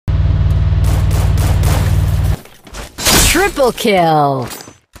Triple kill.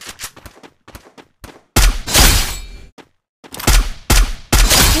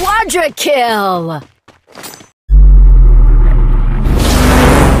 Quadra kill.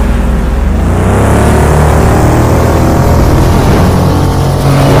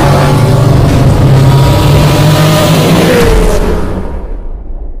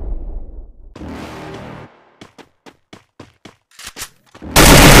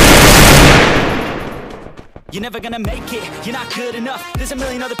 You're never gonna make it, you're not good enough. There's a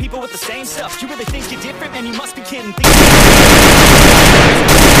million other people with the same stuff. You really think you're different? Man, you must be kidding.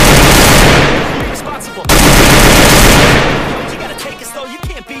 You're irresponsible. You gotta take it slow, you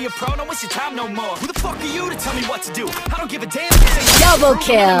can't be a pro. Don't waste your time no more. Who the fuck are you to tell me what to do? I don't give a damn. Double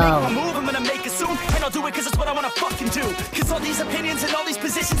kill. I'm gonna make it soon, and I'll do it cause it's what I wanna fucking do. Cause all these opinions and all these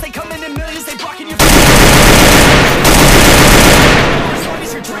positions, they come in millions, they blocking your as long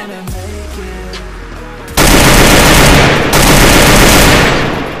as you're trying to make it.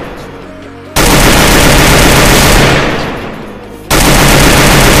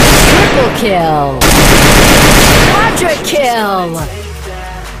 Triple kill. Quadra kill.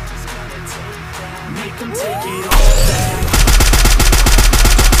 Make them take it all back.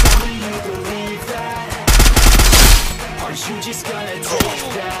 Tell me you believe that. Aren't you just gonna take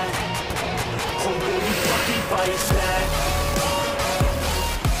that? Or will you fucking fight back?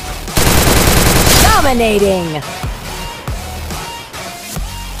 Dominating.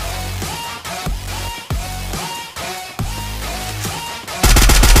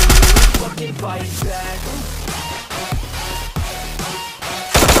 Fight back.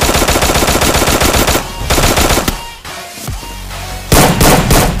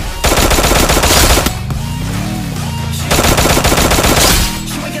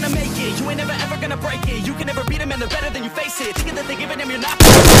 You ain't gonna make it, you ain't never ever gonna break it. You can never beat them and they're better than you face it. Thinking that they're giving them, you're not.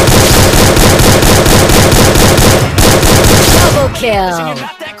 Double kill. You're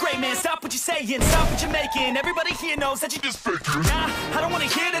not that great, man. Stop what you're saying, stop what you're making. Everybody here knows that you just faking. Nah, I don't wanna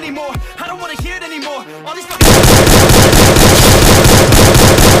hear it anymore. I don't wanna hear it anymore. All these fucking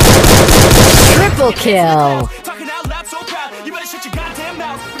triple kill. Talking out loud, so proud. You better shut your goddamn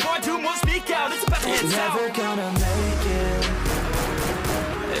mouth before I do more. Speak out. It's about to hit south. You're never gonna make it.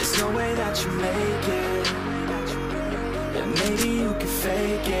 There's no way that you make it. And maybe you can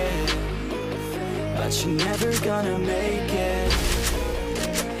fake it, but you're never gonna make it.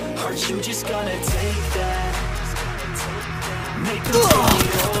 Aren't you just gonna take that? Make them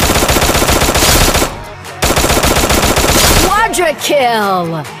Quadra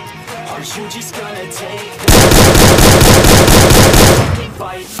kill. Aren't you just gonna take that? Fucking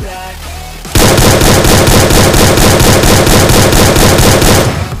fight back.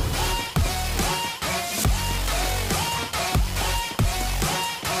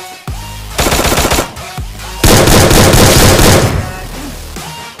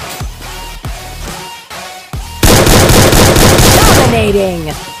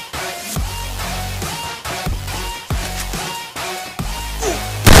 Dominating.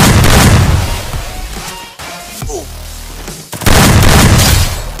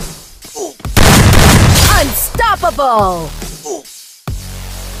 Unstoppable.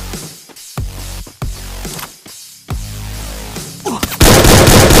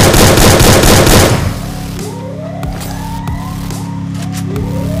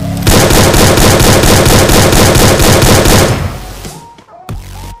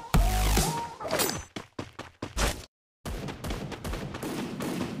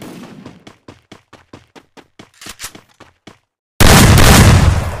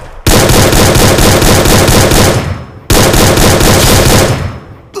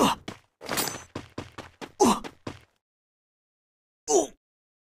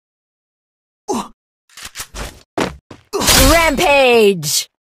 Rampage!